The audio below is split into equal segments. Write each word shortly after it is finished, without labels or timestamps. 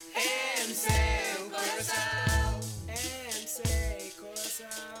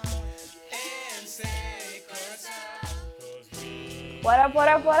What up, what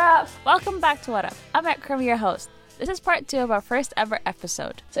up, what up? Welcome back to What Up. I'm Curvy, your host. This is part 2 of our first ever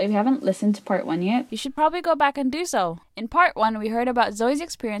episode. So if you haven't listened to part 1 yet, You should probably go back and do so. In part 1, we heard about Zoe's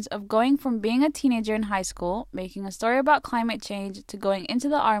experience of going from being a teenager in high school, making a story about climate change, to going into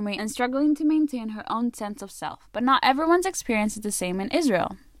the army and struggling to maintain her own sense of self. But not everyone's experience is the same in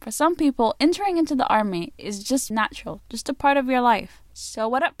Israel. For some people, entering into the army is just natural, just a part of your life. So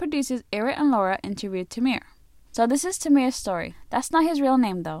What Up producers Ira and Laura interviewed Tamir. So this is Tamir's story. That's not his real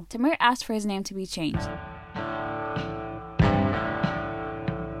name though. Tamir asked for his name to be changed.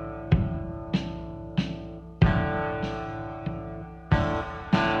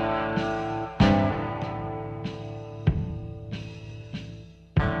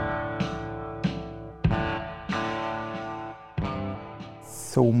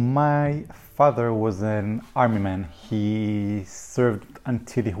 So my father was an army man. He served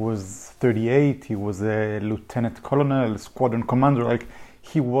until he was 38. He was a lieutenant colonel, squadron commander. Like,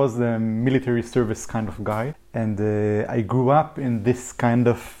 he was a military service kind of guy. And I grew up in this kind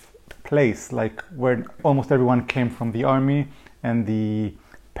of place, like where almost everyone came from the army and the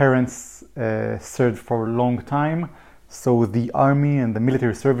parents served for a long time. So the army and the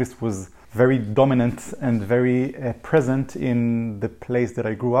military service was very dominant and very present in the place that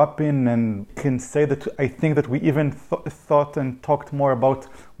I grew up in, and can say that I think that we even thought and talked more about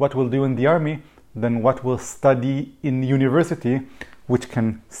what we'll do in the army than what we'll study in university, which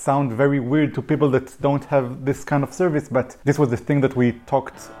can sound very weird to people that don't have this kind of service, but this was the thing that we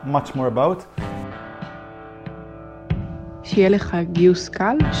talked much more about. שיהיה לך גיוס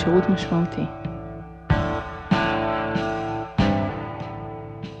קל, שירות משמעותי.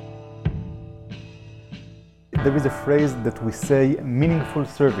 There is a phrase that we say, meaningful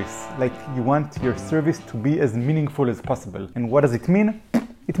service. Like, you want your service to be as meaningful as possible. And what does it mean?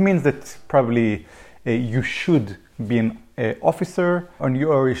 It means that probably you should be an officer,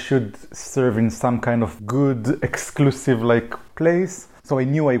 or you should serve in some kind of good, exclusive place. So I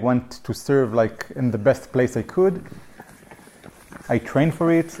knew I want to serve in the best place I could. I trained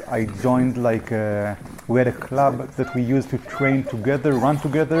for it. I joined we had a club that we used to train together, run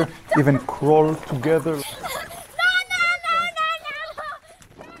together, even crawl together.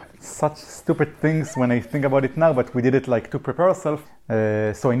 Such stupid things when I think about it now, but we did it to prepare ourselves.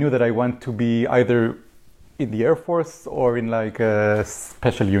 So I knew that I want to be either in the Air Force or in a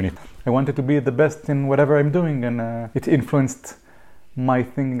special unit. I wanted to be the best in whatever I'm doing, and it influenced my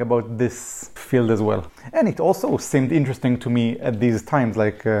thinking about this field as well. And it also seemed interesting to me at these times,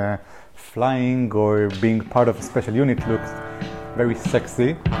 flying or being part of a special unit looks very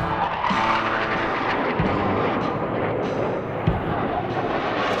sexy.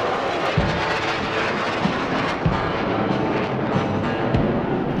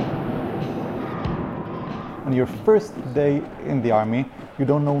 On your first day in the army, you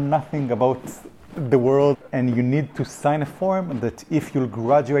don't know nothing about the world, and you need to sign a form that if you'll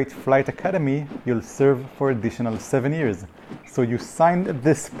graduate Flight Academy, you'll serve for additional 7 years. So you signed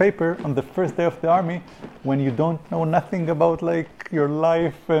this paper on the first day of the army when you don't know nothing about your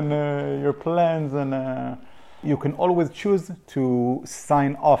life and your plans, and you can always choose to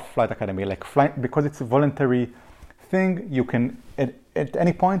sign off Flight Academy. Because it's a voluntary thing, you can at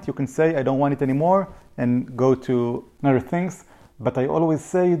any point you can say I don't want it anymore and go to other things. But I always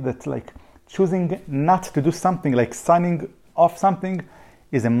say that choosing not to do something, signing off something,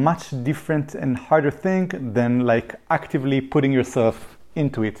 is a much different and harder thing than actively putting yourself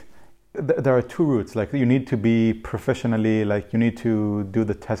into it. There are two routes. You need to be professionally, you need to do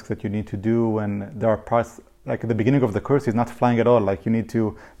the tasks that you need to do, and there are parts at the beginning of the course is not flying at all.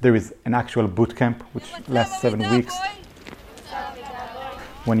 There is an actual boot camp which lasts 7 weeks,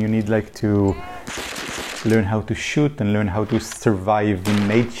 when you need to learn how to shoot and learn how to survive in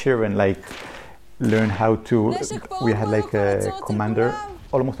nature, and learn how to. We had a commander.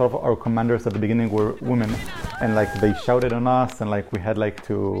 Almost all of our commanders at the beginning were women, and they shouted on us, and we had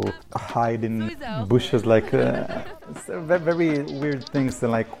to hide in bushes, very weird things,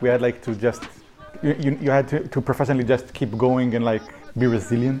 and we had to just you had to professionally just keep going and be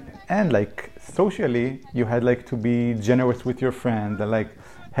resilient, and socially you had to be generous with your friends and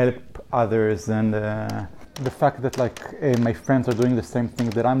help others, and the fact that my friends are doing the same thing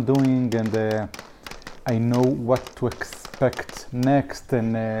that I'm doing, and I know what to expect next,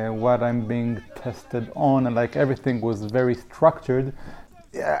 and what I'm being tested on, and everything was very structured.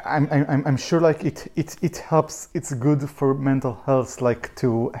 I'm sure it helps. It's good for mental health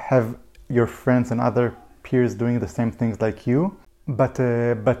to have your friends and other peers doing the same things like you. But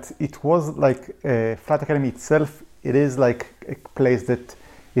it was Flight Academy itself. It is a place that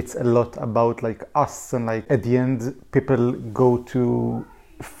it's a lot about like us, and like at the end people go to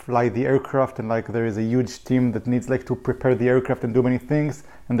fly the aircraft, and like there is a huge team that needs like to prepare the aircraft and do many things,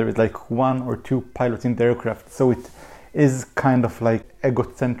 and there is like one or two pilots in the aircraft. So it is kind of like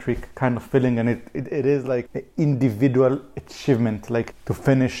egocentric kind of feeling, and it is like an individual achievement, like to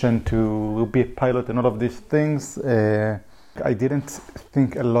finish and to be a pilot and all of these things. I didn't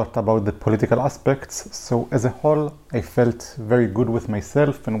think a lot about the political aspects, so as a whole I felt very good with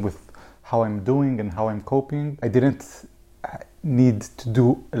myself and with how I'm doing and how I'm coping. I didn't need to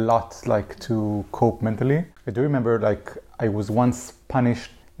do a lot like to cope mentally. I do remember like I was once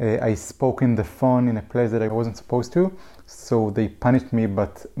punished. I spoke in the phone in a place that I wasn't supposed to, so they punished me,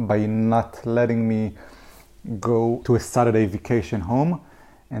 but by not letting me go to a Saturday vacation home.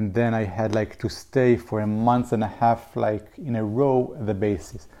 And then I had like to stay for a month and a half like in a row at the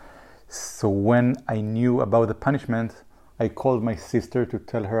bases. So when I knew about the punishment, I called my sister to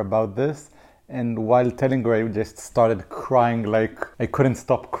tell her about this. And while telling her, I just started crying, like I couldn't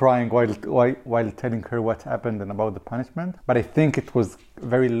stop crying while telling her what happened and about the punishment. But I think it was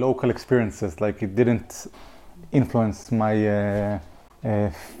very local experiences, like it didn't influence my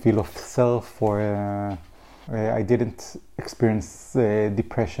feel of self, or I didn't experience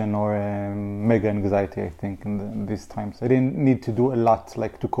depression or mega anxiety, I think, in these times. I didn't need to do a lot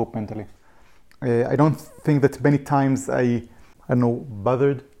like to cope mentally. I don't think that many times I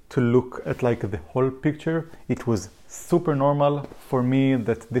bothered to look at like the whole picture. It was super normal for me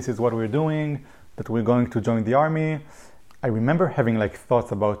that this is what we're doing, that we're going to join the army. I remember having like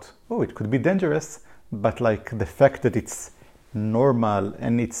thoughts about, oh, it could be dangerous, but like the fact that it's normal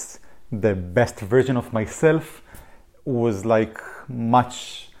and it's the best version of myself was like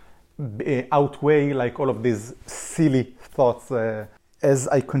much outweigh like all of these silly thoughts. As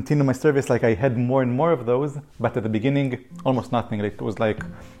I continued my service, like I had more and more of those, but at the beginning, almost nothing. Like, it was like,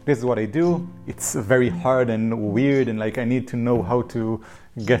 this is what I do. It's very hard and weird, and like I need to know how to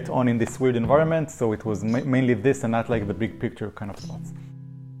get on in this weird environment. So it was mainly this and not like the big picture kind of thoughts.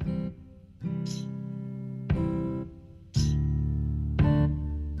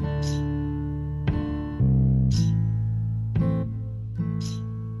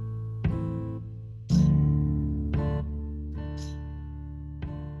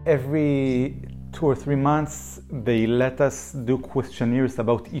 Every 2 or 3 months, they let us do questionnaires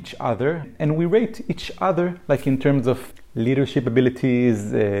about each other, and we rate each other like in terms of leadership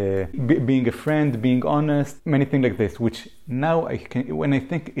abilities, being a friend, being honest, many things like this, which now when I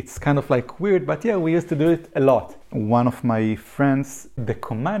think it's kind of like weird, but yeah, we used to do it a lot. One of my friends, the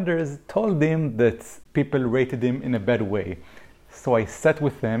commanders, told him that people rated him in a bad way. So I sat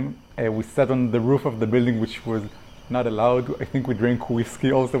with them, we sat on the roof of the building, which was not allowed. I think we drank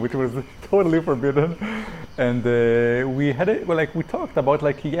whiskey also, which was totally forbidden. And we had it. Well, like we talked about.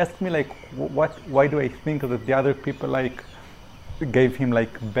 Like he asked me, like, why do I think that the other people like gave him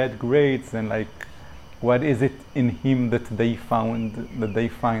like bad grades, and like what is it in him that they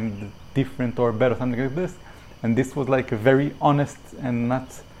find different or better, something like this. And this was like a very honest and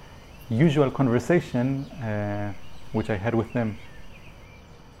not usual conversation, which I had with them.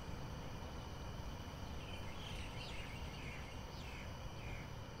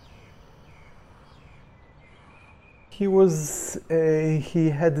 He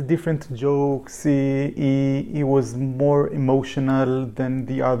had different jokes. He was more emotional than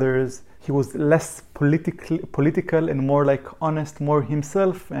the others. He was less political and more like honest, more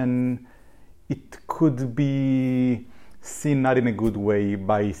himself, and it could be seen not in a good way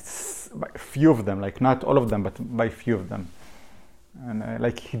by few of them, like not all of them, but by few of them. And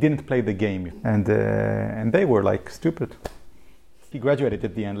like he didn't play the game, and they were like stupid. He graduated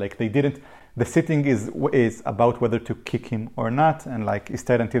at the end. Like they didn't. The sitting is about whether to kick him or not, and like he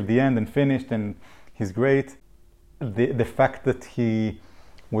stayed until the end and finished, and he's great. The fact that he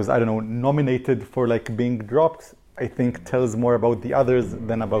was, I don't know, nominated for like being dropped, I think tells more about the others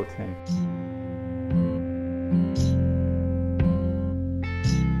than about him.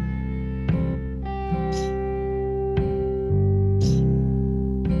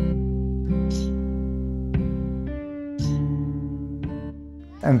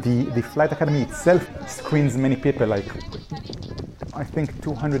 And the flight academy itself screens many people, like I think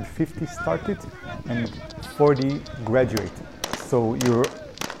 250 started and 40 graduate. So you're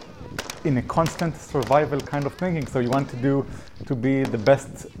in a constant survival kind of thinking. So you want to be the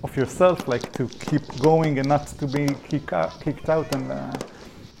best of yourself, like to keep going and not to be kicked out. And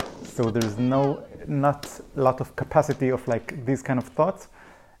so there's not a lot of capacity of like these kind of thoughts.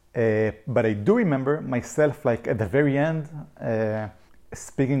 But I do remember myself, like at the very end,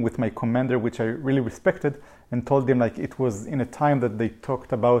 speaking with my commander, which I really respected, and told him like it was in a time that they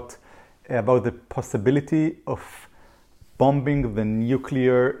talked about the possibility of bombing the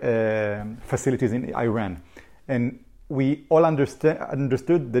nuclear facilities in Iran. And we all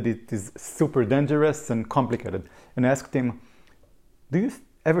understood that it is super dangerous and complicated. And I asked him, do you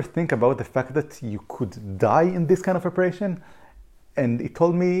ever think about the fact that you could die in this kind of operation? And he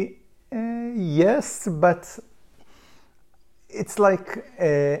told me, yes, but it's like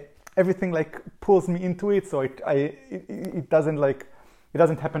everything like pulls me into it, so it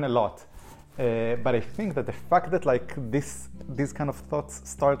doesn't happen a lot. But I think that the fact that like these kind of thoughts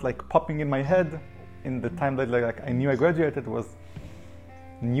start like popping in my head in the time that like I knew I graduated was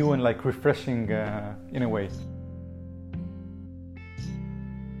new and like refreshing in a way.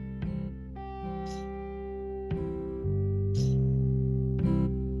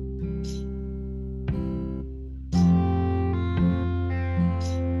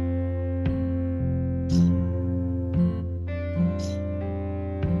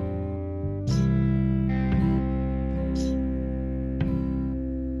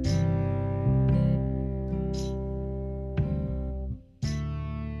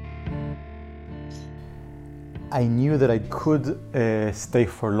 I knew that I could stay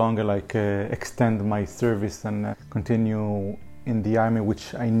for longer, like extend my service and continue in the army,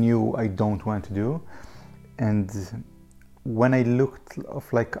 which I knew I don't want to do. And when I looked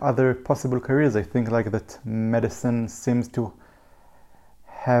of like other possible careers, I think like that medicine seems to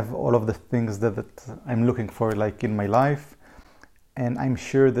have all of the things that I'm looking for like in my life. And I'm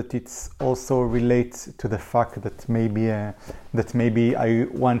sure that it's also relates to the fact that maybe I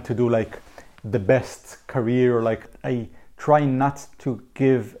want to do like the best career, or like I try not to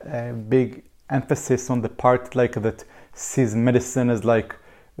give a big emphasis on the part like that sees medicine as like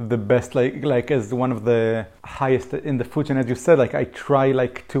the best, like as one of the highest in the food chain. As you said, like I try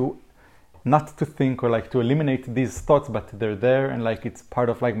like to not to think or like to eliminate these thoughts, but they're there and like it's part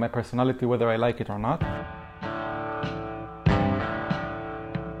of like my personality, whether I like it or not.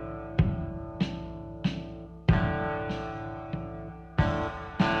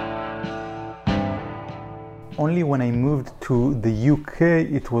 Only when I moved to the UK,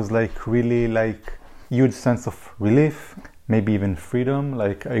 it was like really like huge sense of relief, maybe even freedom.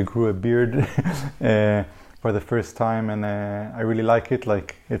 Like I grew a beard for the first time, and I really like it.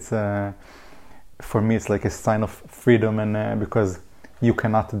 Like it's for me, it's like a sign of freedom, and because you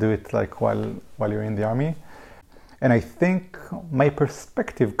cannot do it like while you're in the army. And I think my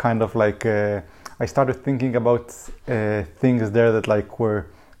perspective kind of like I started thinking about things there that like were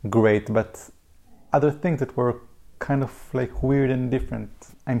great, but other things that were kind of like weird and different.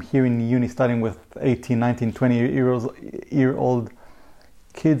 I'm here in uni studying with 18, 19, 20-year-old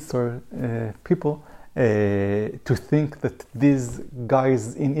kids or people. To think that these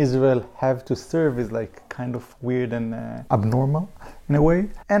guys in Israel have to serve is like kind of weird and abnormal in a way.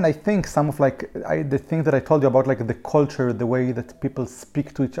 And I think some of like the thing that I told you about like the culture, the way that people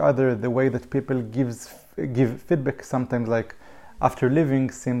speak to each other, the way that people give feedback sometimes like after leaving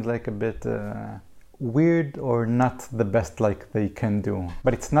seems like a bit weird or not the best like they can do.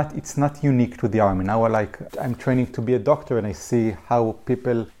 But it's not unique to the army. Now I'm training to be a doctor, and I see how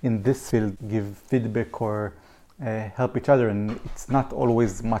people in this field give feedback or help each other, and it's not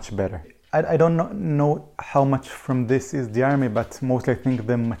always much better. I don't know how much from this is the army, but mostly I think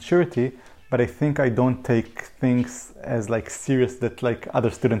the maturity. But I think I don't take things as like serious that like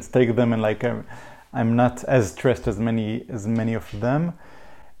other students take them, and like I'm not as stressed as many of them.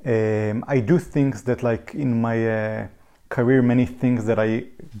 I do things that like in my career, many things that I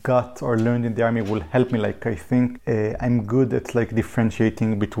got or learned in the army will help me. Like I think I'm good at like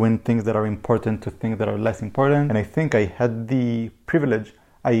differentiating between things that are important to things that are less important. And I think I had the privilege.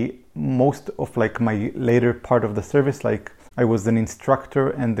 Most of like my later part of the service, like I was an instructor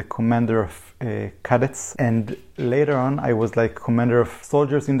and the commander of cadets. And later on, I was like commander of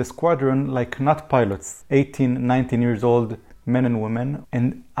soldiers in the squadron, like not pilots, 18, 19 years old, men and women.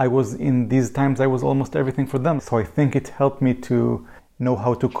 And I was in these times, I was almost everything for them. So I think it helped me to know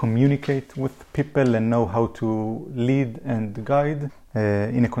how to communicate with people and know how to lead and guide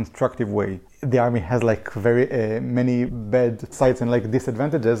in a constructive way. The army has like very many bad sides and like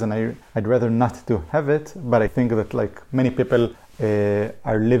disadvantages, and I'd rather not to have it. But I think that like many people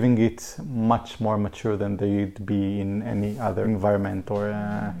are living it much more mature than they'd be in any other environment or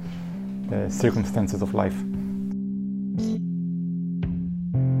circumstances of life.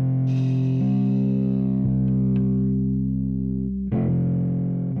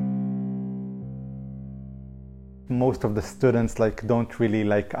 Most of the students like don't really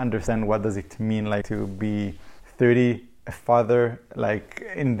like understand what does it mean like to be 30 a father like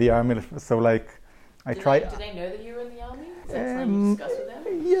in the army. So like I try. Do they know that you were in the army? Is that something you discuss with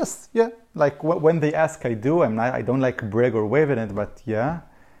them? Yes, yeah. Like when they ask, I do. I don't like brag or wave in it, but yeah.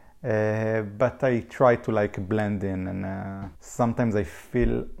 But I try to like blend in, and sometimes I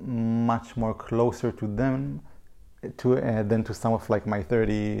feel much more closer to them than to some of like my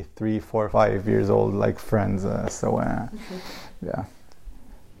 33, 4, 5 years old like friends. Yeah.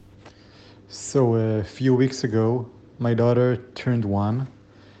 So a few weeks ago, my daughter turned 1,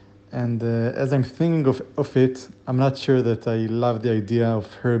 and as I'm thinking of it, I'm not sure that I love the idea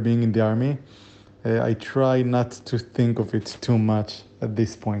of her being in the army. I try not to think of it too much at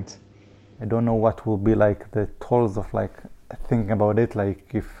this point. I don't know what will be like the tolls of like thinking about it,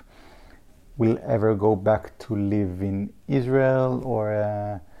 like if we'll ever go back to live in Israel,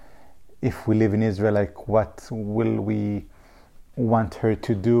 or if we live in Israel, like what will we want her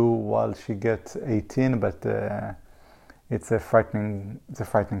to do while she gets 18, but it's a frightening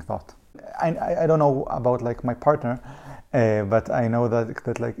thought. I don't know about like my partner, but I know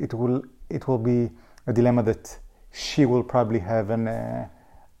that like it will be a dilemma that she will probably have, and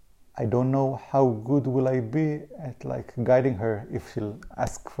I don't know how good will I be at like guiding her if she'll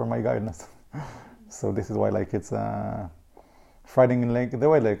ask for my guidance. So this is why like it's frightening, like the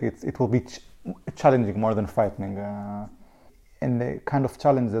way like it will be challenging more than frightening, and the kind of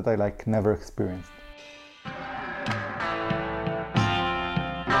challenge that I like never experienced.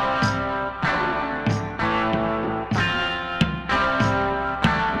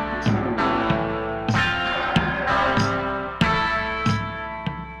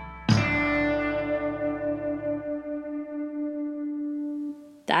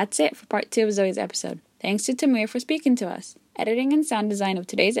 That's it for part 2 of Zoe's episode. Thanks to Tamir for speaking to us. Editing and sound design of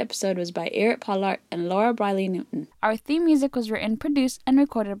today's episode was by Eric Pollard and Laura Briley Newton. Our theme music was written, produced, and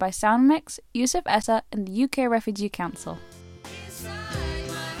recorded by Soundmix, Yusuf Essa, and the UK Refugee Council.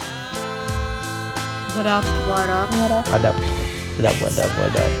 What up? What up? What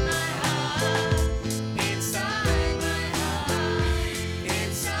up?